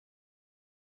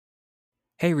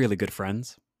Hey, really good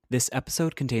friends. This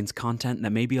episode contains content that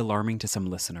may be alarming to some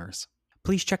listeners.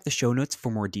 Please check the show notes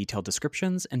for more detailed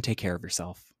descriptions and take care of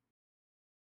yourself.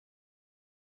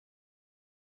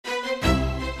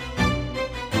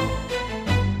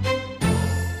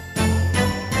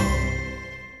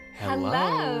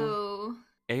 Hello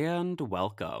And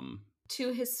welcome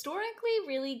to Historically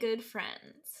Really Good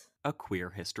Friends. a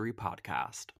queer history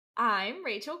podcast. I'm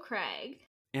Rachel Craig.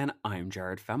 And I'm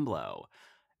Jared Femblow.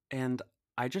 And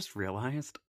I just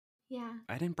realized Yeah.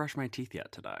 I didn't brush my teeth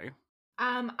yet today.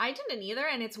 I didn't either,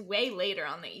 and it's way later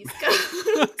on the East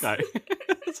Coast. Okay.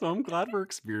 So I'm glad we're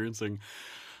experiencing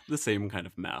the same kind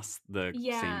of mess, the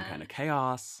same kind of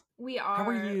chaos. We are. How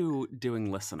are you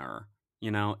doing, listener?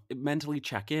 You know, mentally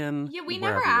check in. Yeah, we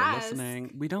wherever never you're ask.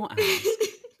 listening. We don't ask.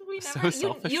 We So never.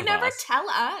 selfish You of never us. tell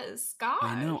us. Gosh.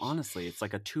 I know, honestly, it's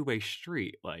like a two-way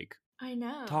street. Like, I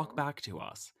know. talk back to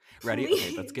us. Ready?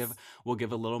 Please. Okay, we'll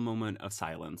give a little moment of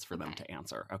silence for them to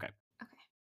answer. Okay.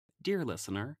 Dear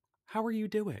listener, how are you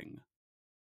doing?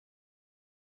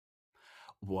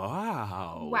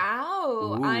 Wow.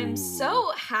 Wow. Ooh. I'm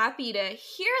so happy to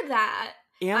hear that.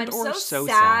 And I'm or so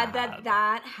sad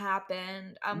that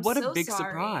happened. I'm what so a big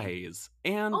sorry. surprise.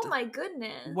 And oh my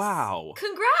goodness. wow.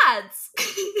 Congrats.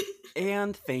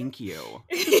 And thank you.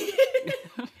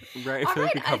 Right? All I feel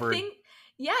like right, we covered.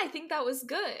 I think that was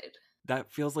good.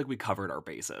 That feels like we covered our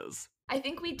bases. I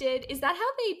think we did. Is that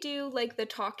how they do like the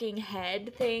talking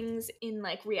head things in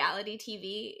like reality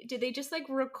TV? Do they just like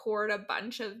record a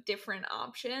bunch of different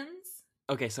options?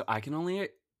 Okay, so I can only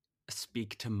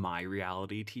speak to my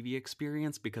reality TV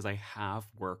experience because I have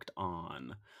worked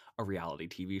on a reality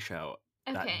TV show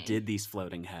that did these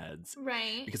floating heads.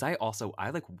 Right. Because I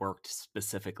like worked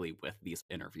specifically with these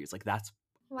interviews. Like that's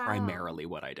primarily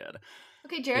what I did.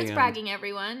 Okay, Jared's bragging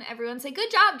everyone. Everyone say, good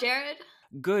job, Jared.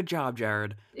 Good job,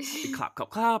 Jared. Clap, clap,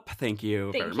 clap. Thank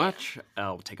you very much.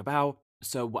 I'll take a bow.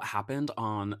 So what happened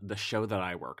on the show that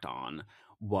I worked on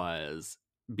was,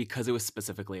 because it was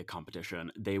specifically a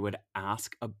competition, they would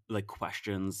ask like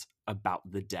questions about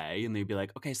the day, and they'd be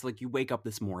like, okay, so like you wake up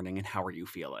this morning and how are you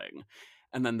feeling?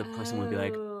 And then the person would be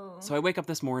like, so I wake up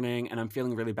this morning and I'm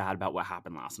feeling really bad about what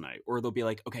happened last night. Or they'll be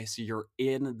like, okay, so you're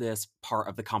in this part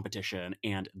of the competition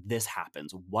and this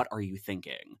happens. What are you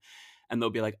thinking? And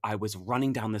they'll be like, I was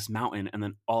running down this mountain and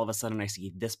then all of a sudden I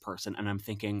see this person and I'm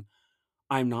thinking,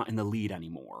 I'm not in the lead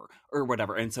anymore or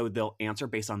whatever. And so they'll answer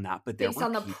based on that. But based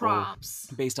on the prompts.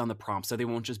 Based on the prompts. So they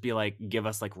won't just be like, give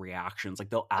us like reactions. Like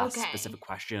they'll ask specific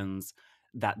questions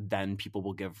that then people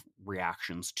will give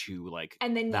reactions to, like,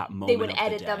 and then that moment they would of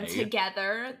edit the them day.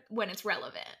 together when it's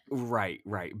relevant. Right.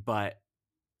 But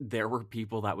there were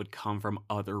people that would come from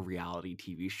other reality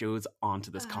TV shows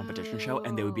onto this competition show,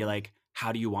 and they would be like,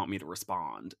 how do you want me to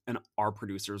respond? And our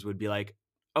producers would be like,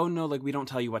 oh no, like we don't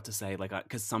tell you what to say, like,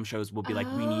 because some shows will be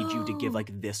like, we need you to give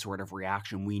like this sort of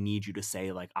reaction, we need you to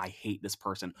say like, I hate this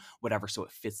person, whatever, so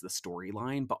it fits the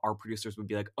storyline. But our producers would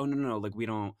be like, oh no, like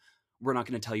we're not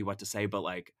going to tell you what to say, but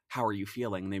like, how are you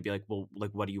feeling? And they'd be like, well, like,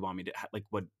 what do you want me to like,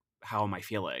 how am I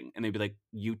feeling? And they'd be like,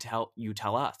 you tell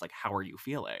us, like, how are you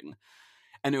feeling?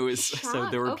 And it was so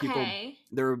there were people,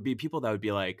 there would be people that would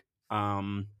be like,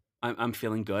 I'm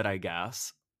feeling good, I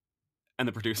guess. And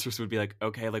the producers would be like,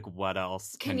 okay, like, what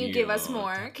else? Can you give us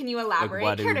more? Can you elaborate?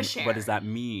 Like, Care to share? What does that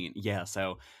mean? Yeah,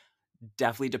 so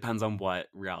definitely depends on what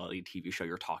reality TV show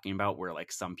you're talking about, where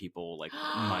like some people like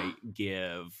might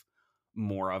give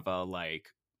more of a like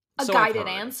a guided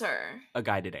answer.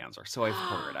 So I've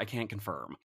heard. I can't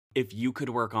confirm. If you could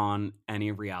work on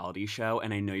any reality show,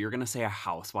 and I know you're going to say a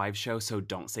housewives show, so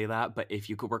don't say that, but if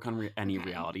you could work on any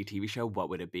reality TV show, what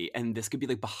would it be? And this could be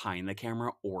like behind the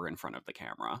camera or in front of the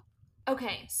camera.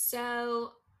 Okay,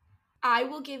 so I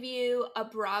will give you a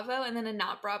bravo and then a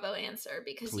not bravo answer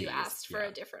because you asked for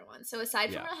a different one. So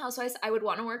aside from Real Housewives, I would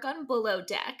want to work on Below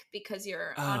Deck because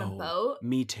you're on a boat.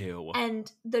 Me too.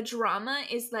 And the drama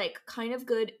is like kind of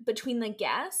good between the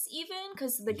guests even,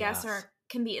 because the guests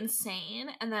can be insane,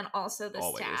 and then also the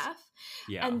staff.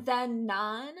 Yeah. And then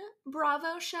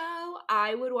non-Bravo show,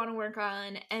 I would want to work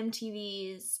on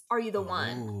MTV's Are You the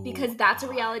One? Because that's a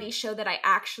reality show that I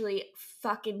actually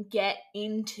fucking get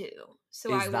into.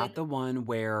 So is that the one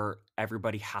where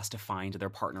everybody has to find their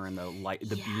partner in the light,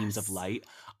 the beams of light?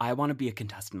 I want to be a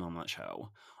contestant on that show.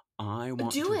 I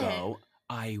want to go.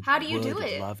 How do you do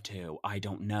it? Love to. I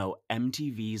don't know.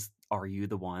 MTV's Are You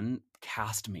the One?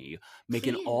 Cast me. Make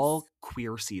an all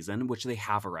queer season, which they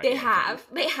have already. They have.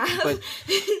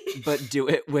 But do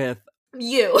it with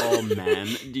you. All men.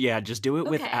 Yeah, just do it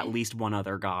with at least one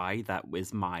other guy. That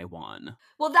was my one.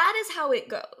 Well, that is how it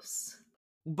goes.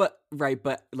 But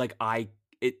like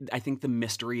I think the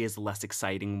mystery is less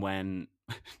exciting when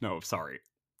no, sorry,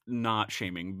 not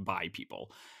shaming bi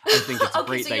people. I think it's Okay,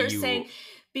 great so that you're saying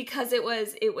because it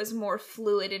was more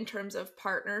fluid in terms of right,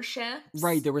 partnerships.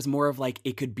 there was more of like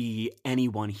it could be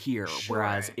anyone here,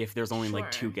 whereas Sure. if there's only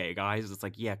like two Sure. gay guys, it's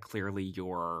like, yeah, clearly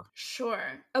you're Sure.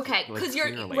 Okay, like because you're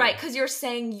clearly right, because you're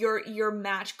saying your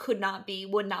match would not be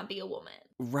a woman.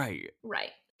 right,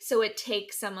 Right. So it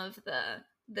takes some of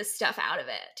the stuff out of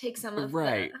it. Takes some of the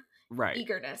right, right,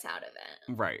 eagerness out of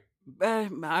it. right.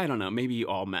 I don't know. Maybe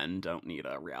all men don't need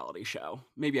a reality show.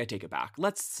 Maybe I take it back.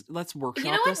 Let's You know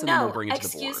workshop this what? and then we'll No, bring it to the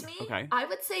excuse board. me. Okay. I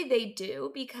would say they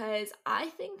do because I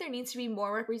think there needs to be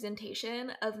more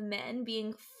representation of men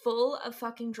being full of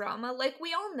fucking drama. Like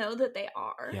we all know that they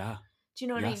are. Yeah. Do you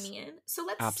know what I Yes. mean? So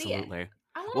let's see it. Absolutely.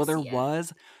 I want Well, to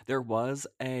see it. there was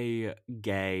a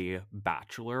gay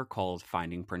bachelor called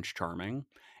Finding Prince Charming,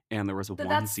 and there was But one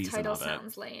that season title of it.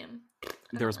 sounds lame. I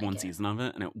There don't was like one it. season of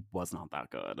it, and it was not that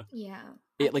good. Yeah,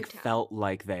 I It like could tell. felt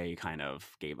like they kind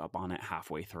of gave up on it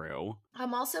halfway through.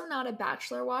 I'm also not a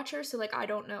Bachelor watcher, so like I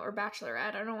don't know, or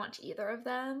Bachelorette. I don't watch either of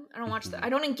them. I don't watch Hmm. I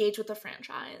don't engage with the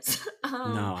franchise.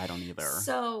 No, I don't either.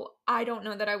 So I don't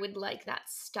know that I would like that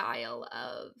style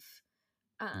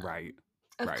Right.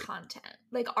 of Right. content.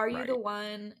 Like, are you the Right.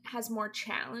 one has more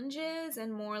challenges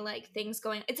and more like things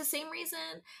going? It's the same reason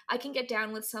I can get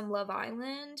down with some Love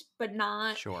Island, but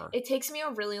not. Sure. It takes me a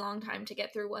really long time to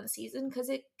get through one season because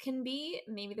it can be.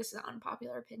 Maybe this is an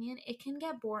unpopular opinion. It can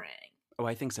get boring. Oh,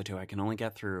 I think so too. I can only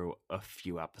get through a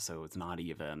few episodes, not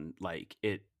even like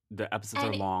it. The episodes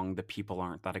are And long. The people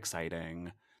aren't that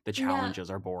exciting. The yeah,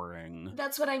 challenges are boring.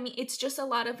 that's what I mean. It's just a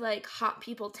lot of like hot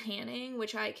people tanning,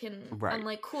 which I'm Right.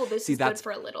 like, cool, this See, is good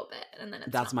for a little bit, and then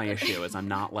it's that's not my good issue is I'm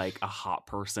anymore. not like a hot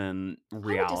person I would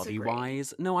reality disagree.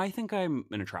 wise. No, I think I'm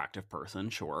an attractive person,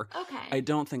 sure. I Okay.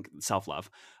 don't think self-love.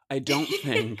 I don't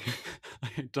think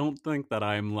I don't think that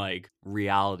I'm like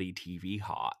reality TV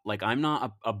hot. Like I'm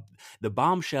not the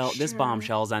bombshell, this Sure.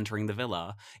 bombshell's entering the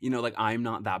villa. Like I'm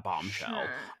not that bombshell. Sure.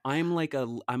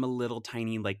 I'm a little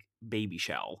tiny like baby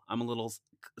shell. I'm a little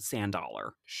sand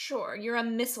dollar. Sure. You're a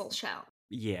missile shell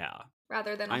Yeah.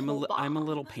 rather than a whole I'm a bomb.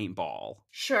 little paintball.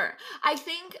 Sure. I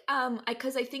think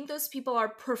because I think those people are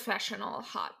professional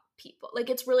hot people. Like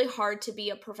it's really hard to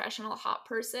be a professional hot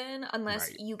person unless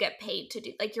Right. you get paid to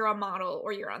do like you're a model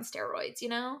or you're on steroids, you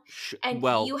know? And you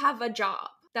Well, have a job.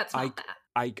 That's I not that.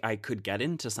 I could get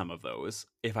into some of those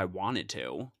if I wanted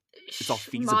to. It's all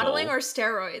Modeling or feasible.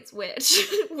 steroids, which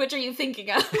which are you thinking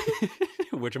of?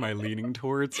 Which am I leaning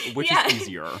towards? Which is Yeah.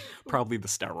 easier? Probably the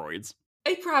steroids.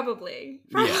 Probably.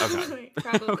 Yeah, okay.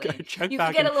 Probably. Okay, Probably. check You could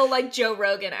back get and a little like Joe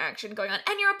Rogan action going on.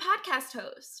 And you're a podcast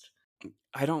host.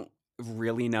 I don't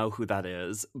really know who that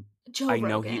is. Joe I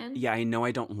know Rogan. I know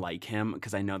I don't like him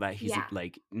because I know that he's Yeah.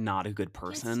 like not a good He's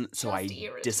person, so just I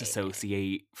irritating.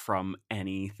 disassociate from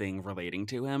anything relating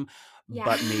to him. Yeah.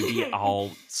 But maybe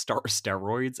I'll start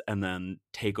steroids and then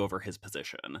take over his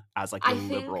position as like the I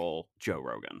think liberal Joe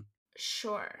Rogan.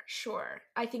 sure.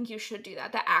 I think you should do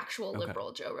that. The actual Okay.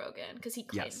 liberal Joe Rogan, because he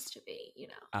claims Yes. to be, you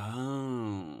know.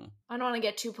 Oh. I don't want to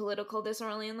get too political this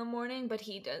early in the morning, but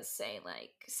he does say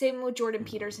like same with Jordan Mm.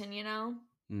 Peterson, you know?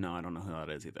 No, I don't know who that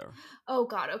is either. Oh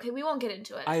god, okay, we won't get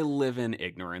into it. I live in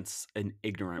ignorance and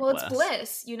ignorant Well, it's bliss.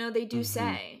 bliss. You know, they do Hmm.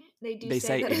 say. They do They say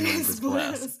say that it ignorance is is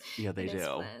bliss. bliss. Yeah, they It is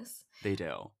do. bliss. They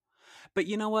do. But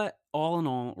you know what? All in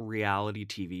all, reality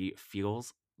TV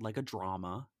feels like a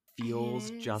drama. It Feels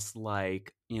is just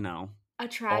like, a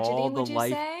tragedy, all the would you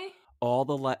life, say? All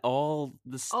the all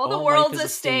life world's is a a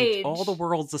stage. All the stage.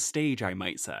 world's a stage, I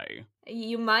might say.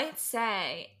 You might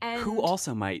say. Who And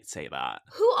also might say that?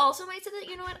 who also might say that?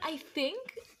 You know what? I think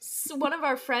one of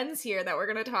our friends here that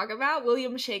we're going to talk about,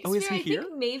 William Oh, is Shakespeare, he I think here?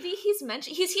 maybe he's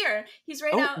mentioned. He's here. He's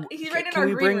right Oh, now. He's right in can our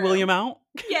we green bring William room. out?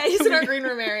 Yeah, he's Can in our we? green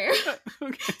room area.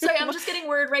 Okay. Sorry, I'm just getting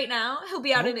word right now. He'll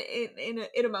be out Oh, in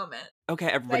a moment. okay,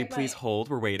 everybody, Like please my. hold.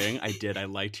 We're waiting. I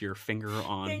liked your finger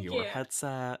on Thank your you.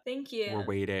 headset. Thank you. We're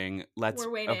waiting. We're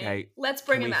waiting. Okay. Let's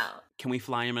bring him out. Can we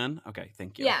fly him in? Okay,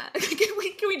 thank you. Yeah.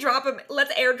 Can we drop him?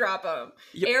 Let's airdrop him.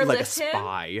 Yeah, like a Airlift him.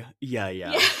 spy. Yeah.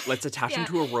 Yeah. Let's attach him Yeah.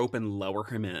 to a rope and lower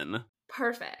him in.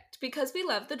 Perfect. Because we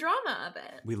love the drama of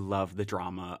it. We love the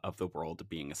drama of the world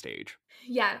being a stage.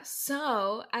 Yeah.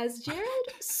 So, as Jared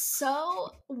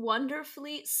so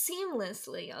wonderfully,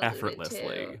 seamlessly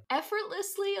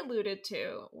effortlessly alluded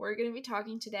to, we're going to be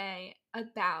talking today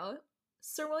about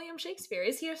Sir William Shakespeare.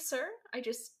 Is he a sir? I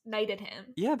just knighted him.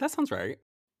 Yeah, that sounds right.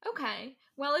 Okay.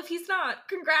 Well, if he's not,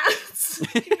 congrats.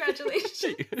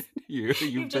 Congratulations.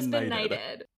 You've just been knighted.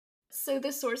 knighted. So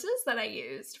the sources that I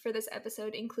used for this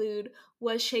episode include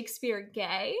Was Shakespeare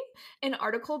Gay? An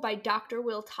article by Dr.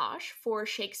 Will Tosh for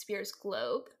Shakespeare's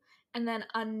Globe. And then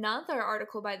another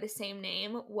article by the same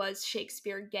name, Was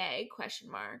Shakespeare Gay?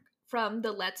 From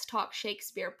the Let's Talk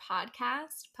Shakespeare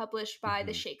podcast, published by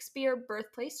the Shakespeare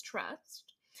Birthplace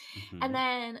Trust. And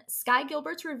then Sky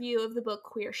Gilbert's review of the book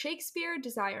Queer Shakespeare,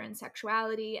 Desire and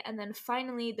Sexuality. And then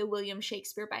finally, the William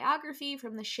Shakespeare biography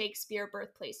from the Shakespeare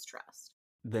Birthplace Trust.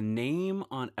 The name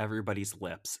on everybody's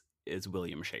lips is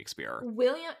William Shakespeare.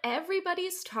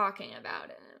 Everybody's talking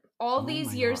about it. All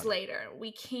these years later,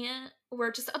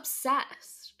 we're just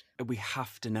obsessed. We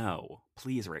have to know.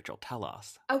 Please, Rachel, tell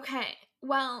us. Okay,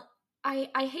 well,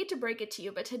 I hate to break it to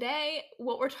you, but today,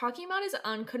 what we're talking about is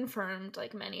unconfirmed,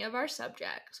 like many of our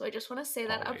subjects. So I just want to say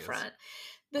that up front.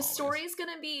 The story is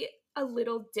going to be a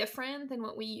little different than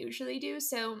what we usually do,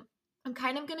 so I'm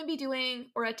kind of going to be doing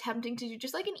or attempting to do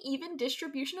just like an even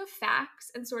distribution of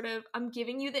facts and sort of I'm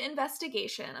giving you the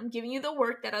investigation. I'm giving you the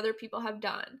work that other people have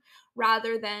done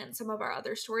rather than some of our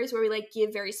other stories where we like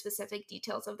give very specific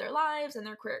details of their lives and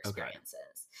their queer experiences.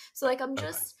 Okay. So like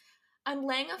I'm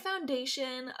laying a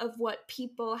foundation of what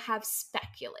people have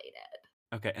speculated.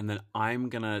 Okay, and then I'm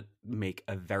going to make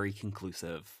a very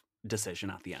conclusive decision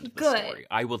at the end of the story.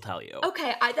 I will tell you.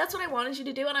 Okay, that's what I wanted you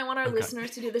to do, and I want our listeners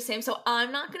to do the same. So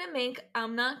I'm going to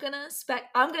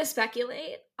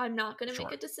speculate. I'm not going to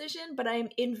make a decision, but I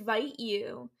invite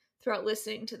you throughout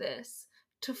listening to this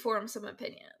to form some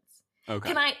opinions.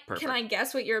 Okay. Can I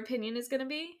guess what your opinion is going to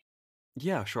be?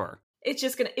 Yeah, sure. It's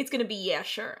going to be yeah,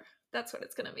 sure. That's what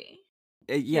it's going to be.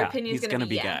 Yeah, he's going to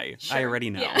be gay. Sure. I already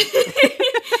know. Yeah.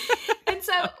 And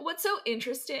so what's so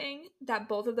interesting that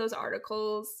both of those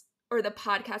articles or the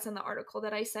podcast and the article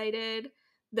that I cited,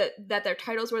 that their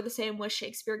titles were the same, Was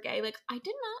Shakespeare Gay? Like, I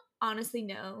did not honestly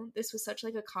know this was such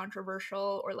like a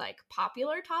controversial or like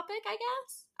popular topic, I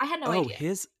guess. I had no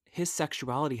idea. His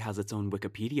sexuality has its own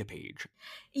Wikipedia page.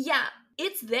 Yeah,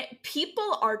 it's that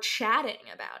people are chatting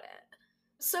about it.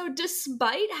 So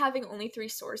despite having only 3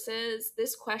 sources,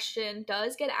 this question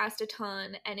does get asked a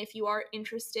ton, and if you are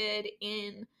interested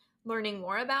in learning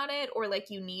more about it or like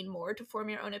you need more to form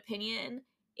your own opinion,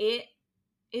 it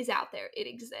is out there. It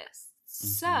exists.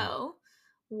 So,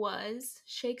 was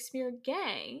Shakespeare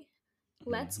gay?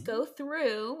 Let's go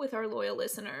through with our loyal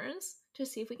listeners to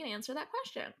see if we can answer that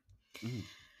question.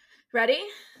 Ready?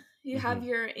 You have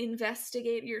your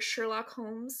your Sherlock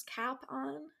Holmes cap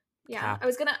on? Yeah. Cap, I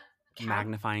was gonna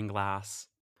magnifying glass.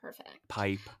 Perfect.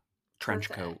 Pipe. Trench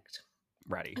coat.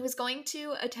 Ready. I was going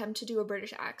to attempt to do a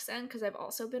British accent because I've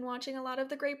also been watching a lot of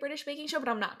the Great British Baking Show, but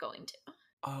I'm not going to.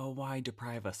 Oh, why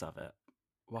deprive us of it?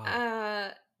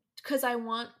 Why? Because I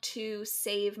want to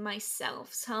save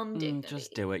myself some dignity.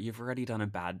 Just do it. You've already done a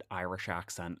bad Irish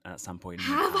accent at some point.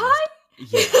 Have I?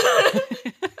 Yeah.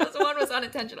 That one was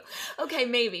unintentional. Okay,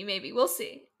 maybe. We'll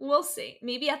see.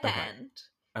 Maybe at the end.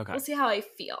 Okay. We'll see how I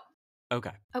feel. Okay.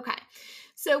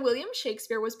 So William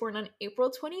Shakespeare was born on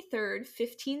April 23rd,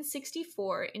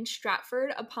 1564 in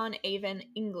Stratford upon Avon,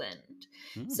 England.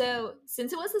 So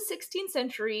since it was the 16th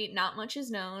century, not much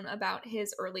is known about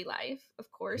his early life,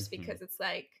 of course, because it's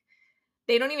like,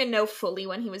 they don't even know fully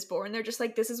when he was born. They're just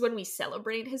like, this is when we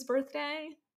celebrate his birthday.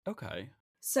 Okay.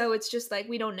 So it's just like,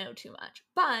 we don't know too much.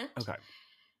 But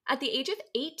at the age of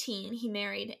 18, he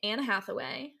married Anne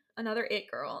Hathaway, another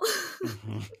it girl.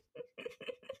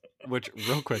 Which,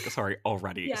 real quick, sorry,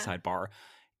 already, sidebar.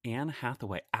 Anne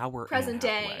Hathaway, our present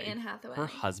Anne day Anne Hathaway. Her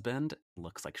husband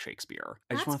looks like Shakespeare.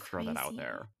 I just want to throw that out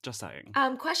there. Just saying.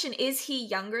 Question, is he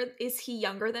younger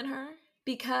than her?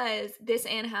 Because this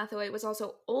Anne Hathaway was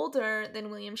also older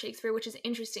than William Shakespeare, which is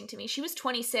interesting to me. She was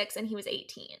 26 and he was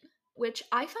 18, which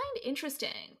I find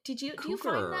interesting. Do you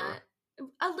find that?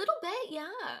 A little bit, yeah.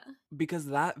 Because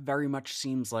that very much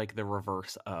seems like the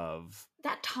reverse of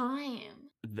that time.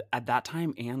 At that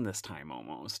time and this time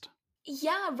almost.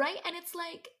 Yeah, right? And it's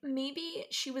like, maybe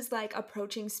she was like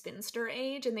approaching spinster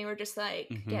age and they were just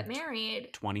like, get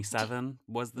married. 27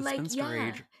 was the spinster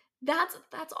age.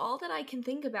 That's all that I can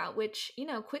think about, which,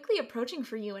 quickly approaching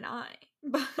for you and I.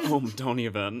 But, don't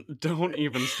even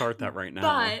start that right now.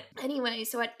 But anyway,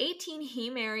 so at 18,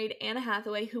 he married Anne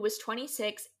Hathaway, who was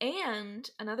 26, and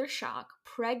another shock,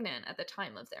 pregnant at the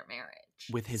time of their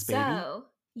marriage. With his baby?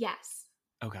 Yes.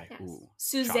 Okay. Yes. Ooh,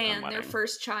 Suzanne, their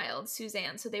first child,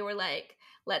 Suzanne. So they were like,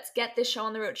 let's get this show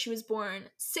on the road. She was born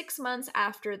 6 months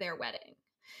after their wedding.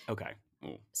 Okay.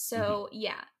 Ooh. So,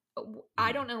 yeah.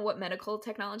 I don't know what medical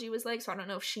technology was like, so I don't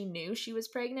know if she knew she was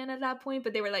pregnant at that point,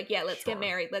 but they were like, yeah, let's get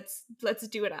married. Let's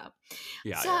do it up.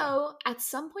 So at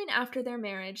some point after their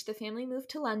marriage, the family moved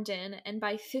to London, and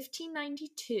by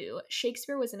 1592,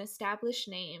 Shakespeare was an established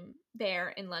name there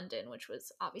in London, which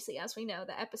was obviously, as we know,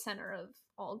 the epicenter of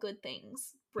all good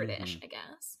things British, I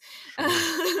guess.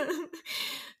 Sure.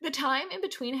 The time in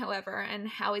between, however, and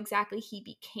how exactly he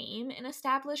became an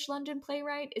established London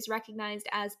playwright is recognized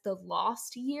as the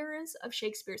lost years of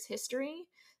Shakespeare's history.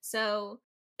 So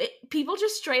people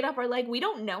just straight up are like, we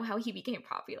don't know how he became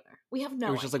popular. We have no idea.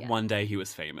 It was just like one day he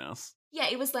was famous. Yeah,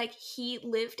 it was like he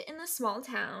lived in a small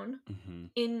town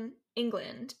in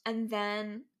England and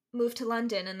then moved to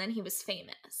London, and then he was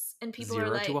famous. And people 0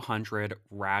 are like, to 100,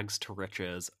 rags to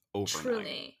riches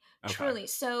overnight. Truly.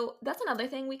 So that's another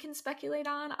thing we can speculate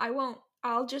on.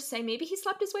 I'll just say maybe he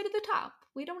slept his way to the top.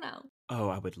 We don't know. Oh,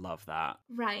 I would love that.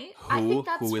 Right?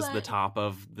 Who is the top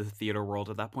of the theater world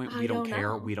at that point? We don't care.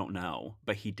 Know. We don't know.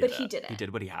 But he did it. He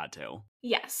did what he had to.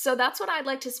 Yes. So that's what I'd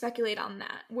like to speculate on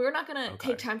that. We're not going to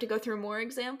take time to go through more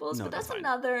examples, but that's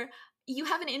another... You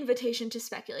have an invitation to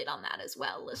speculate on that as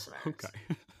well, listeners. Okay.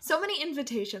 So many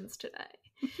invitations today.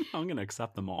 I'm going to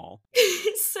accept them all.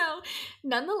 So,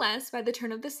 nonetheless, by the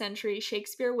turn of the century,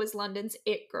 Shakespeare was London's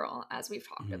it girl, as we've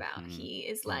talked about. He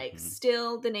is like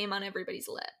still the name on everybody's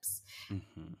lips.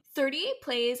 38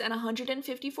 plays and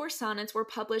 154 sonnets were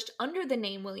published under the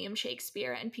name William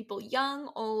Shakespeare, and people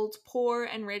young, old, poor,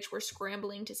 and rich were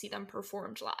scrambling to see them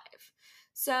performed live.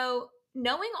 So,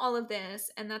 knowing all of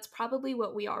this, and that's probably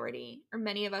what we already, or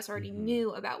many of us already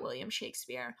knew about William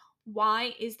Shakespeare,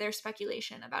 why is there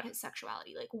speculation about his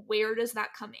sexuality? Like, where does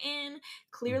that come in?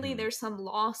 Clearly there's the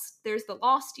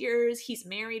lost years, he's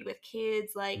married with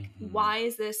kids, like, why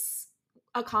is this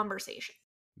a conversation?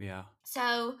 Yeah.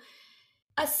 So,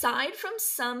 aside from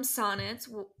some sonnets,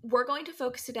 we're going to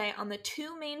focus today on the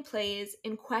two main plays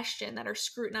in question that are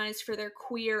scrutinized for their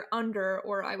queer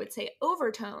or I would say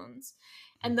overtones,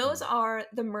 and those are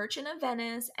The Merchant of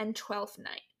Venice and Twelfth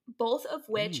Night, both of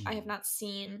which I have not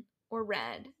seen or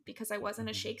read because I wasn't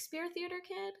a Shakespeare theater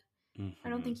kid. I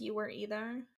don't think you were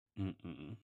either.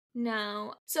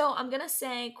 No. So I'm going to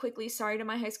say quickly sorry to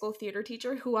my high school theater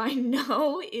teacher who I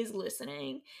know is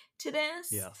listening to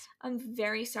this. Yes. I'm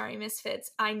very sorry,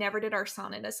 Misfits. I never did our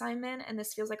sonnet assignment, and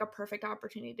this feels like a perfect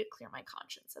opportunity to clear my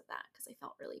conscience of that because I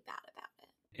felt really bad about it.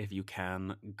 If you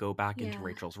can, go back into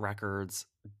Rachel's records,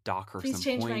 dock her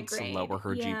some points, lower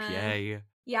her GPA.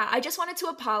 Yeah, I just wanted to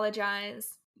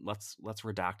apologize. Let's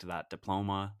redact that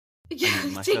diploma.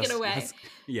 Yeah, take it away.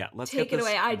 Let's take get this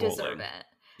it away. I rolling. deserve it.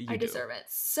 I deserve it.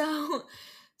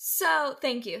 So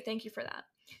thank you for that.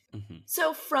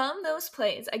 So from those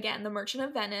plays, again, The Merchant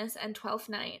of Venice and Twelfth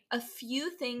Night, a few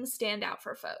things stand out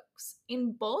for folks.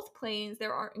 In both plays,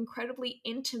 there are incredibly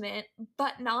intimate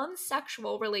but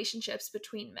non-sexual relationships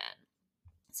between men.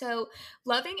 So,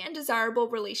 loving and desirable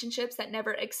relationships that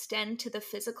never extend to the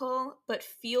physical, but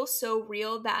feel so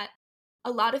real that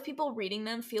a lot of people reading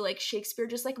them feel like Shakespeare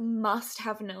just like must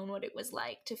have known what it was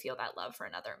like to feel that love for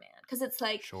another man. Because it's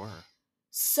like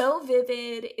so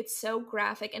vivid, it's so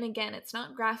graphic. And again, it's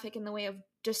not graphic in the way of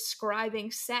describing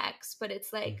sex, but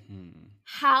it's like,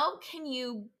 how can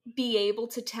you be able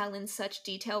to tell in such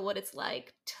detail what it's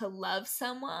like to love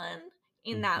someone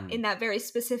in that very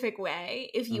specific way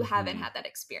if you haven't had that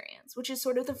experience, which is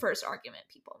sort of the first argument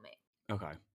people make.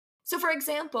 Okay. So for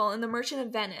example, in The Merchant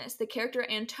of Venice, the character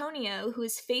Antonio, who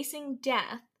is facing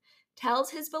death,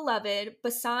 tells his beloved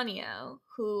Bassanio,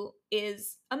 who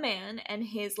is a man and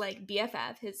his like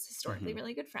BFF, his historically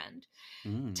really good friend,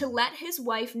 to let his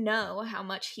wife know how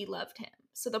much he loved him.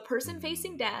 So the person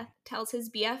facing death tells his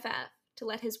BFF to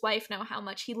let his wife know how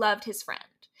much he loved his friend.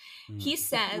 He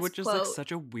says, which is quote, like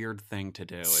such a weird thing to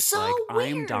do. It's so like,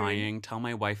 weird. I'm dying, tell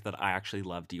my wife that I actually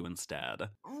loved you instead.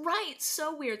 Right,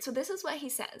 so weird. So this is what he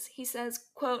says. He says,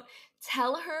 quote,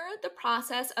 tell her the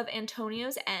process of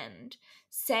Antonio's end.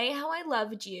 Say how I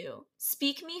loved you.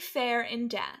 Speak me fair in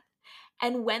death.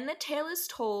 And when the tale is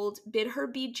told, bid her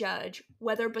be judge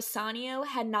whether Bassanio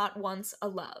had not once a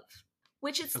love.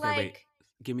 Which it's like... Wait.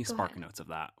 Give me spark notes of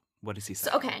that. What does he say?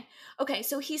 So, okay,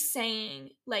 so he's saying,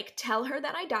 like, tell her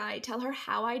that I died, tell her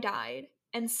how I died,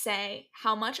 and say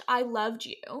how much I loved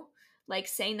you. Like,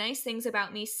 say nice things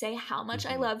about me, say how much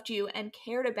I loved you and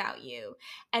cared about you,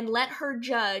 and let her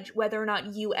judge whether or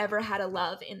not you ever had a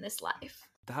love in this life.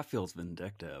 That feels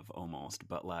vindictive, almost,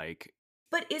 but like...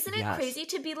 But isn't it crazy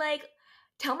to be like,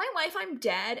 tell my wife I'm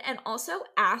dead, and also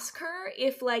ask her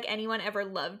if, like, anyone ever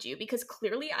loved you, because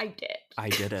clearly I did. I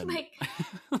didn't. like,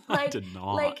 I did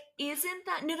not. isn't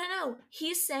that no.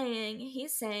 He's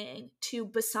saying to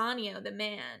Bassanio, the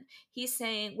man, he's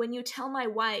saying, when you tell my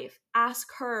wife, ask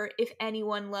her if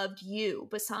anyone loved you,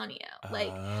 Bassanio.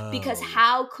 Like, because Oh.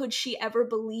 how could she ever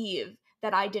believe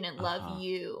that I didn't love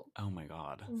you? Oh my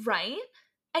God. Right?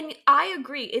 And I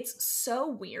agree. It's so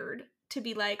weird to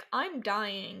be like, I'm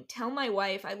dying. Tell my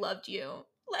wife I loved you.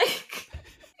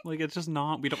 Like, it's just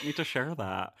not, we don't need to share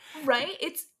that. Right?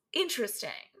 It's interesting.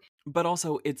 But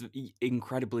also, it's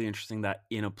incredibly interesting that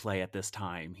in a play at this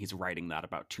time, he's writing that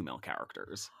about two male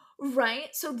characters. Right?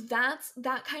 So that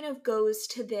kind of goes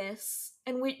to this,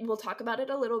 and we'll talk about it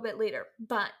a little bit later,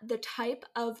 but the type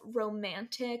of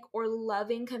romantic or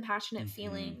loving, compassionate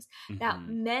feelings that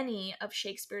many of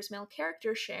Shakespeare's male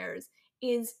characters shares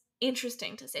is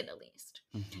interesting, to say the least.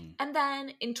 And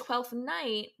then in Twelfth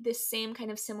Night, this same kind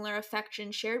of similar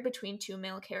affection shared between two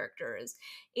male characters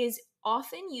is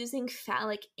often using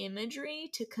phallic imagery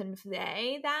to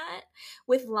convey that,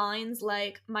 with lines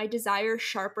like, my desire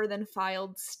sharper than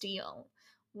filed steel,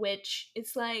 which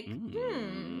it's like,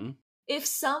 if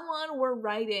someone were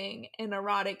writing an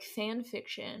erotic fan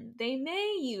fiction, they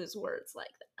may use words like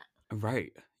that.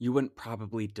 Right. You wouldn't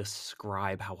probably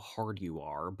describe how hard you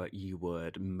are, but you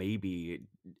would maybe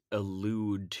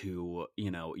allude to,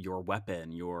 your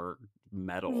weapon, your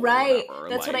metal, or Right. whatever.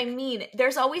 That's what I mean.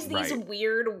 There's always these Right.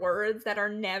 weird words that are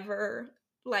never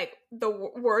like the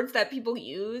words that people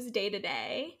use day to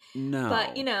day. No.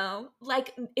 But,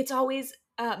 like, it's always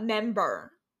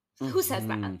member. Who says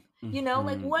that?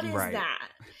 Like, what is that?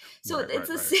 So it's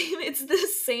the same, it's the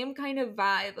same kind of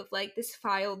vibe of like this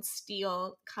filed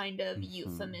steel kind of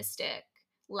euphemistic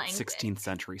language. 16th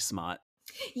century smut.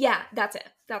 Yeah, that's it.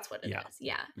 That's what it is.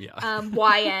 Yeah.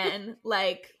 YN,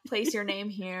 like, place your name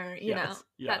here,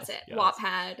 that's it. Yes.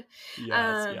 Wattpad.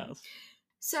 Yes.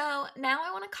 So now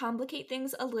I want to complicate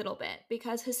things a little bit,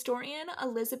 because historian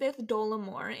Elizabeth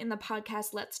Dollimore in the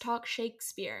podcast Let's Talk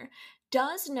Shakespeare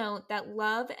does note that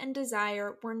love and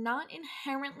desire were not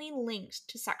inherently linked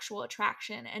to sexual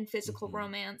attraction and physical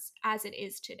romance as it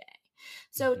is today.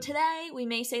 So today we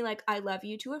may say, like, I love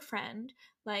you to a friend,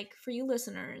 like, for you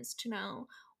listeners to know,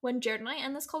 when Jared and I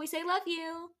end this call, we say love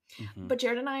you. But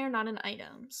Jared and I are not an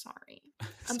item. Sorry.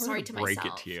 I'm sorry to myself. Break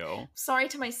it to you. Sorry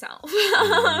to myself.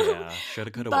 Yeah,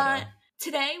 shoulda, coulda, woulda. But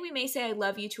today we may say I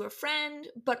love you to a friend,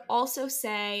 but also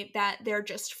say that they're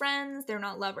just friends, they're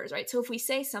not lovers, right? So if we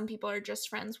say some people are just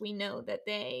friends, we know that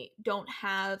they don't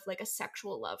have like a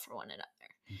sexual love for one another.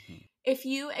 If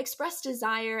you express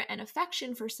desire and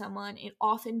affection for someone, it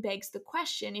often begs the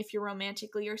question if you're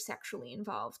romantically or sexually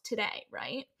involved today,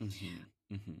 right?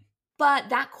 But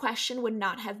that question would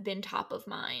not have been top of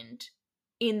mind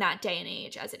in that day and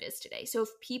age as it is today. So if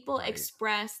people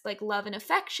express like love and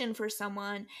affection for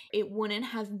someone, it wouldn't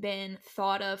have been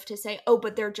thought of to say, oh,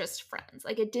 but they're just friends.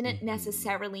 Like, it didn't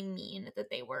necessarily mean that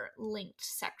they were linked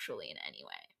sexually in any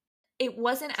way. It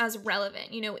wasn't as relevant,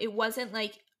 it wasn't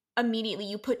like immediately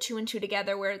you put two and two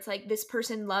together where it's like, this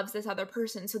person loves this other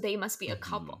person, so they must be a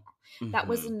couple. That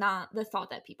was not the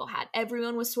thought that people had.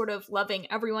 Everyone was sort of loving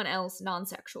everyone else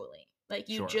non-sexually. Like,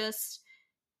 you just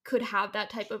could have that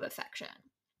type of affection.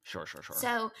 Sure.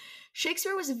 So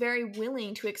Shakespeare was very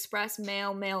willing to express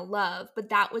male-male love, but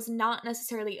that was not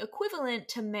necessarily equivalent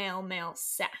to male-male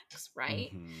sex,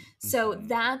 right? So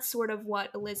that's sort of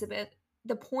what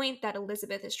the point that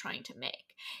Elizabeth is trying to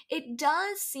make. It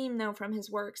does seem, though, from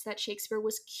his works that Shakespeare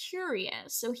was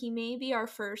curious, so he may be our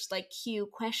first, like, Q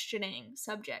questioning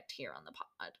subject here on the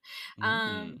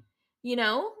pod.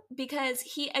 Because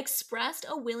he expressed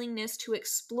a willingness to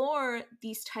explore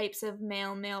these types of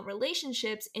male-male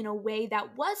relationships in a way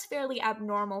that was fairly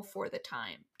abnormal for the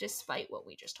time, despite what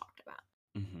we just talked about.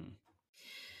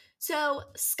 So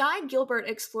Skye Gilbert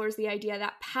explores the idea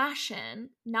that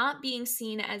passion, not being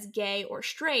seen as gay or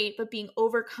straight, but being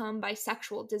overcome by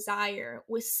sexual desire,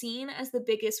 was seen as the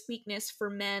biggest weakness for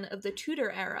men of the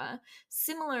Tudor era,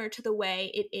 similar to the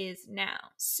way it is now.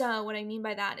 So what I mean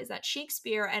by that is that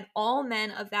Shakespeare and all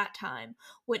men of that time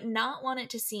would not want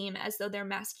it to seem as though their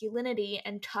masculinity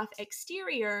and tough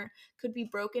exterior could be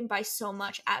broken by so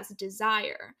much as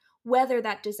desire, whether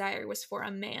that desire was for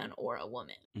a man or a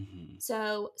woman.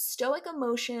 So stoic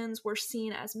emotions were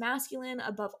seen as masculine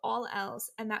above all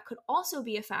else, and that could also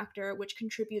be a factor which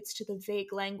contributes to the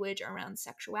vague language around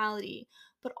sexuality,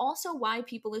 but also why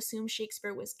people assume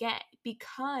Shakespeare was gay,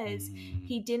 because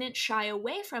he didn't shy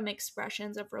away from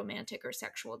expressions of romantic or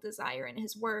sexual desire in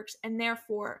his works, and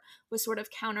therefore was sort of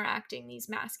counteracting these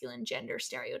masculine gender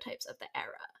stereotypes of the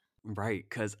era. Right,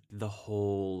 because the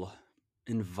whole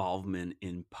involvement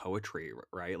in poetry,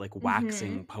 right? Like Mm-hmm.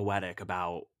 waxing poetic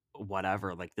about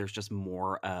whatever. Like there's just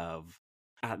more of,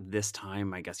 at this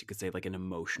time, I guess you could say, like an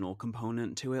emotional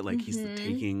component to it. Like he's Mm-hmm.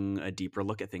 taking a deeper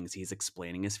look at things. He's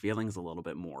explaining his feelings a little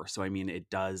bit more. So I mean, it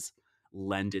does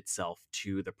lend itself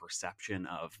to the perception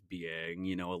of being,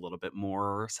 you know, a little bit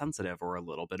more sensitive or a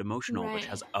little bit emotional, which Right.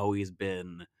 has always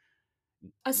been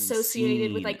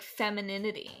Associated with seen. like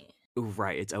femininity.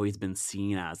 Right, it's always been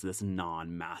seen as this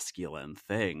non-masculine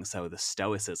thing, so the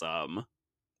stoicism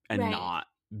and Right.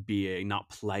 not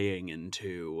playing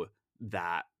into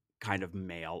that kind of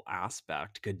male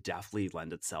aspect could definitely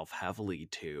lend itself heavily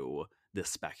to this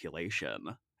speculation.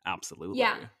 Yeah. Absolutely.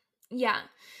 Yeah.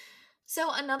 So,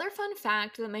 another fun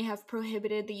fact that may have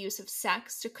prohibited the use of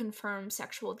sex to confirm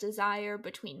sexual desire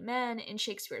between men in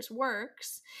Shakespeare's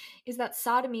works is that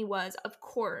sodomy was, of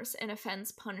course, an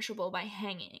offense punishable by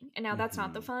hanging. And now that's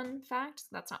not the Mhm. fun fact.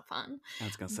 That's not fun. I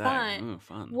was gonna say, But ooh,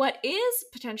 fun. what is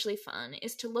potentially fun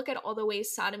is to look at all the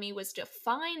ways sodomy was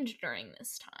defined during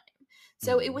this time.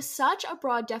 So it Mhm. was such a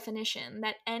broad definition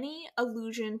that any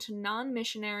allusion to non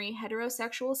missionary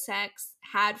heterosexual sex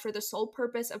had for the sole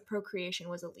purpose of procreation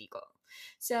was illegal.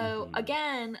 So Mhm.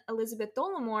 again, Elizabeth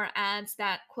Dollimore adds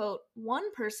that, quote,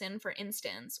 one person, for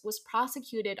instance, was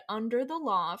prosecuted under the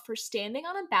law for standing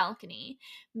on a balcony,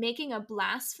 making a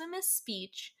blasphemous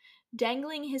speech,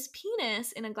 dangling his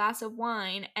penis in a glass of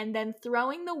wine, and then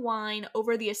throwing the wine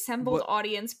over the assembled What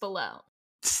audience below.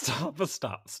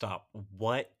 stop.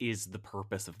 What is the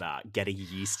purpose of that? Get a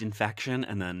yeast infection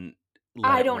and then let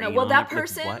I it don't know. rain Well, on that it? Like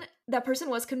person what? that person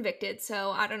was convicted,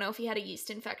 so I don't know if he had a yeast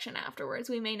infection afterwards.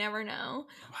 We may never know.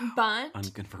 Wow. But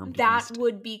Unconfirmed that yeast.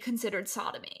 would be considered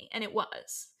sodomy, and it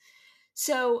was.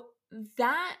 So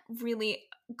that really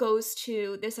goes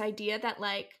to this idea that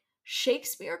like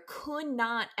Shakespeare could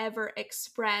not ever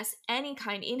express any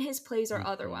kind in his plays or Mhm.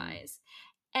 otherwise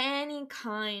any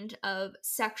kind of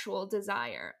sexual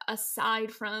desire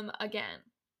aside from again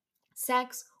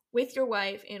sex with your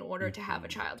wife in order to have a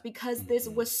Mhm. child because this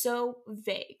Mhm. was so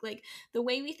vague. Like the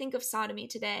way we think of sodomy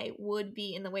today would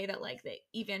be in the way that like the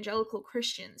evangelical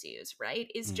Christians use, right?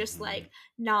 Is just like Mhm.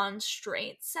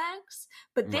 non-straight sex,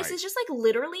 but this Right. is just like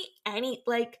literally Any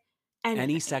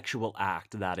anything. sexual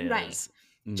act that Right. is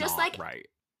Just not like right.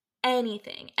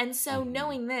 anything. And so Mhm.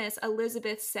 knowing this,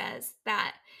 Elizabeth says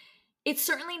that it's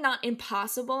certainly not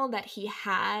impossible that he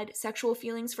had sexual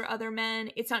feelings for other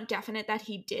men. It's not definite that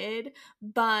he did,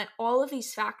 but all of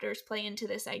these factors play into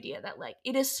this idea that, like,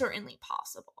 it is certainly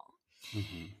possible.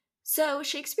 Mhm. So,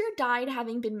 Shakespeare died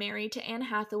having been married to Anne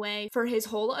Hathaway for his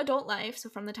whole adult life, so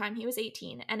from the time he was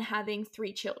 18, and having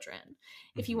 3 children.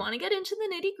 If you Mhm. want to get into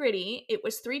the nitty gritty, it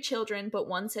was 3 children, but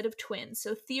one set of twins.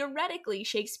 So, theoretically,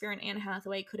 Shakespeare and Anne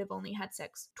Hathaway could have only had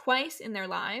sex twice in their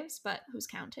lives, but who's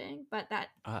counting? But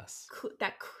Us.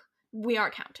 we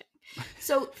are counting.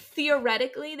 So,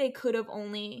 theoretically, they could have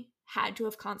only had to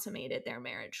have consummated their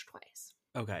marriage twice.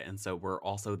 Okay, and so we're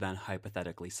also then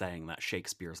hypothetically saying that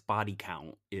Shakespeare's body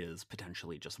count is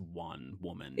potentially just one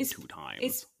woman is 2 is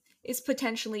times. is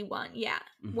potentially one, yeah,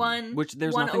 Mhm. one Which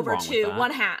there's one nothing over wrong with two,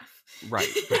 one that. half. Right.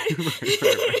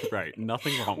 Right.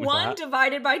 Nothing wrong with One that.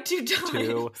 divided by 2 times.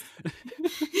 2.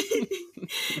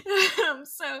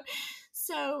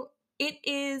 So it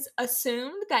is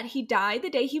assumed that he died the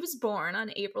day he was born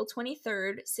on April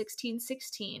 23rd,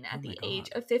 1616, Oh at my the age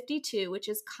god. of 52, which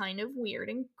is kind of weird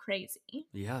and crazy.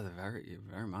 Yeah, very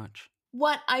very much.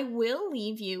 What I will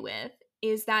leave you with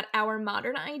is that our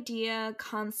modern idea,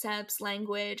 concepts,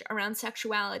 language around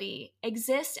sexuality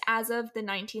exist as of the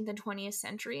 19th and 20th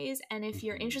centuries. And if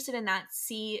you're Mhm. interested in that,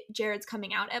 see Jared's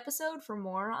Coming Out episode for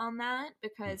more on that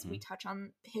because we Mhm. touch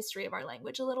on the history of our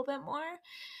language a little bit more.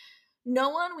 No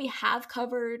one we have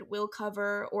covered, will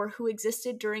cover, or who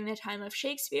existed during the time of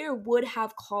Shakespeare would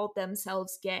have called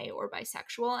themselves gay or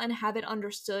bisexual and have it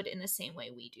understood in the same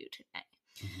way we do today.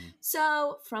 Mhm.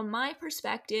 So, from my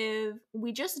perspective,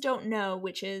 we just don't know,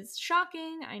 which is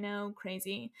shocking, I know,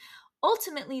 crazy.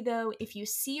 Ultimately, though, if you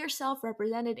see yourself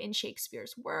represented in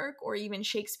Shakespeare's work or even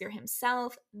Shakespeare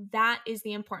himself, that is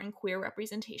the important queer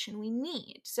representation we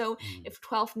need. So, Mhm. if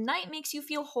Twelfth Night makes you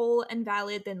feel whole and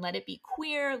valid, then let it be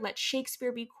queer, let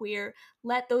Shakespeare be queer,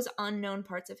 let those unknown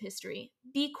parts of history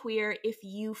be queer if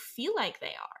you feel like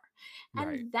they are.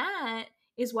 Right. And that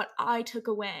is what I took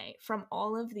away from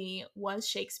all of the was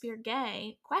Shakespeare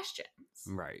gay questions.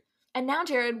 Right. And now,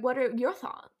 Jared, what are your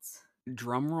thoughts?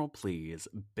 Drum roll please.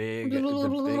 The big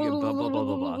blah blah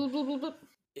blah blah blah.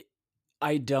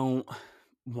 I don't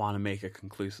want to make a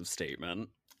conclusive statement.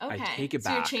 Okay. I take it back. So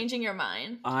back. You're changing your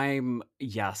mind?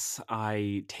 Yes,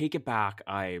 I take it back.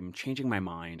 I'm changing my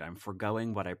mind. I'm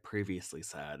forgoing what I previously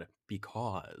said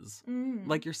because,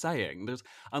 like you're saying,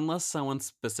 unless someone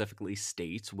specifically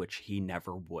states, which he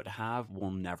never would have,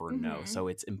 we'll never know. So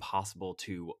it's impossible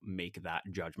to make that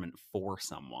judgment for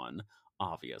someone,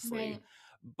 obviously. Right.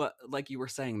 But like you were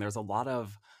saying, there's a lot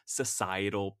of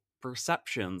societal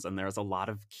perceptions and there's a lot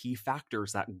of key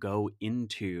factors that go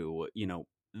into,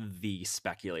 the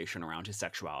speculation around his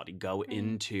sexuality, go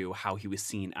into how he was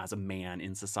seen as a man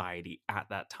in society at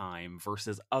that time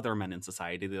versus other men in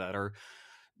society that are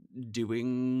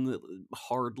doing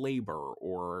hard labor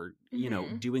or,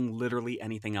 doing literally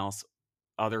anything else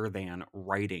other than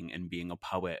writing and being a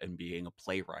poet and being a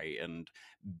playwright and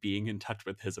being in touch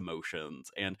with his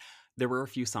emotions. And there were a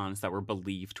few sonnets that were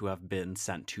believed to have been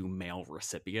sent to male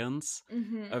recipients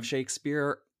of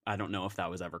Shakespeare. I don't know if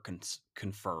that was ever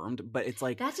confirmed, but it's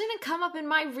like... That didn't come up in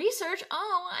my research.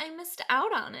 Oh, I missed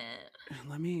out on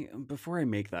it. Before I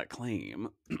make that claim,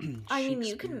 I mean,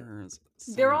 you can...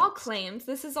 They're all claims.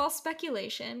 This is all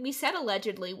speculation. We said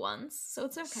allegedly once, so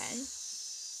it's okay.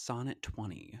 Sonnet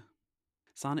 20.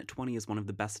 Sonnet 20 is one of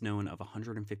the best known of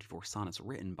 154 sonnets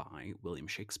written by William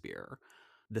Shakespeare.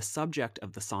 The subject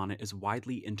of the sonnet is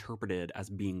widely interpreted as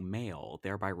being male,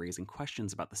 thereby raising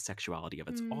questions about the sexuality of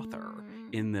its author.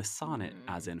 In this sonnet,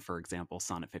 as in, for example,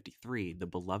 Sonnet 53, the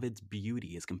beloved's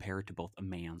beauty is compared to both a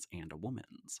man's and a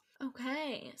woman's.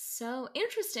 Okay, so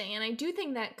interesting. And I do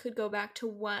think that could go back to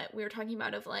what we were talking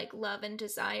about of like love and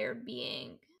desire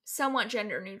being somewhat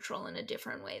gender neutral in a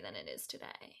different way than it is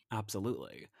today.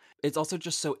 Absolutely. It's also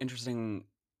just so interesting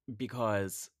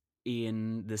because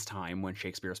in this time when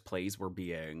Shakespeare's plays were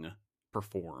being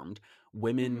performed,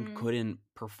 women couldn't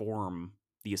perform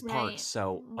these parts,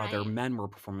 so other men were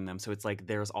performing them. So it's like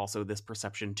there's also this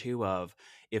perception too of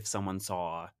if someone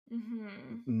saw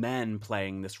men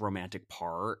playing this romantic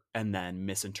part and then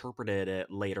misinterpreted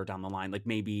it later down the line, like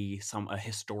maybe a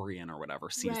historian or whatever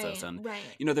sees this and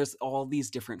there's all these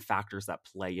different factors that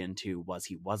play into was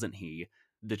he, wasn't he.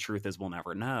 The truth is we'll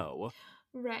never know.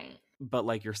 Right. But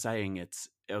like you're saying, it's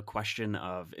a question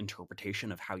of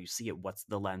interpretation of how you see it. What's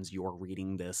the lens you're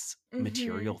reading this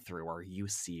material through? Are you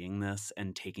seeing this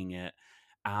and taking it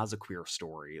as a queer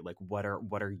story? Like what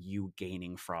are you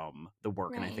gaining from the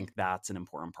work? And I think that's an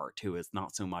important part too, is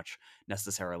not so much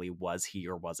necessarily was he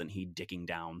or wasn't he dicking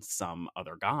down some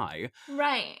other guy,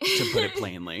 to put it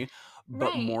plainly,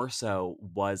 but more so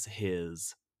was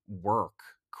his work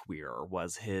queer?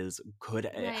 Could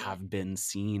it have been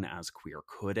seen as queer?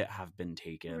 Could it have been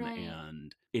taken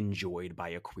and enjoyed by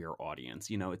a queer audience?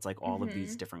 It's like all of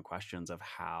these different questions of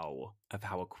how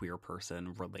a queer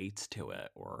person relates to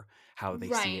it or how they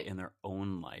see it in their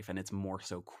own life. And it's more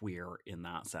so queer in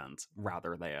that sense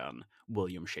rather than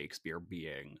William Shakespeare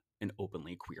being an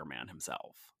openly queer man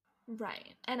himself.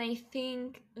 Right. And I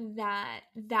think that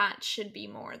should be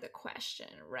more the question,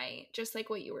 right? Just like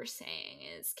what you were saying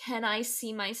is, can I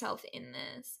see myself in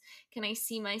this? Can I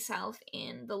see myself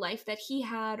in the life that he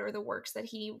had or the works that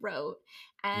he wrote?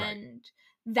 And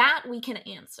that we can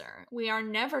answer. We are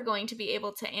never going to be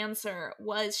able to answer,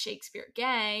 was Shakespeare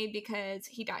gay, because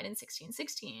he died in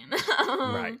 1616.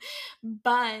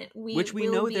 But which we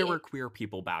know there were queer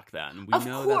people back then. We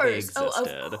know that they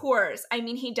existed. Of course. I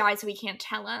mean, he died, so he can't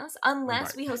tell us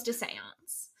unless we host a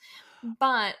seance.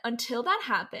 But until that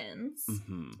happens,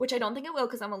 which I don't think it will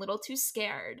because I'm a little too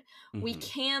scared, we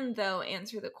can, though,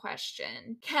 answer the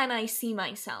question, can I see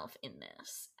myself in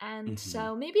this? And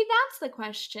so maybe that's the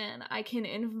question I can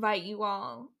invite you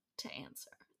all to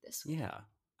answer this week. Yeah,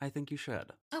 I think you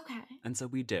should. Okay. And so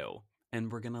we do.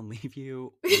 And we're going to leave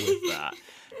you with that.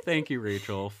 Thank you,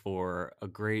 Rachel, for a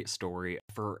great story,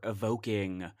 for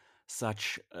evoking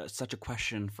such a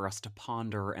question for us to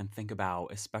ponder and think about,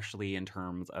 especially in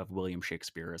terms of William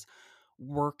Shakespeare's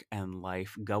work and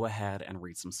life. Go ahead and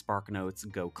read some Spark Notes.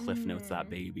 Go Cliff Notes that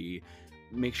baby.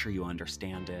 Make sure you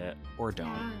understand it or don't.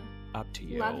 Yeah. Up to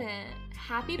you. Love it.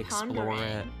 Happy pondering. Explore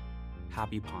it.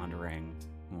 Happy pondering.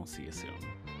 We'll see you soon.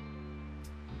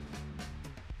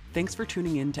 Thanks for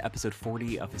tuning in to episode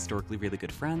 40 of Historically Really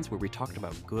Good Friends, where we talked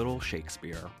about good old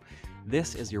Shakespeare.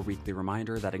 This is your weekly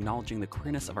reminder that acknowledging the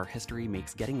queerness of our history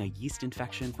makes getting a yeast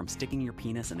infection from sticking your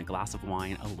penis in a glass of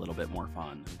wine a little bit more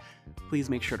fun. Please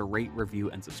make sure to rate, review,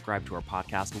 and subscribe to our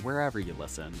podcast wherever you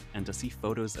listen. And to see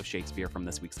photos of Shakespeare from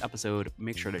this week's episode,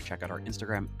 make sure to check out our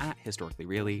Instagram at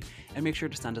historicallyreally, and make sure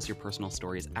to send us your personal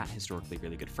stories at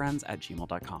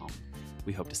historicallyreallygoodfriends@gmail.com.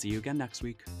 We hope to see you again next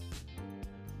week.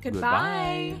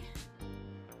 Goodbye.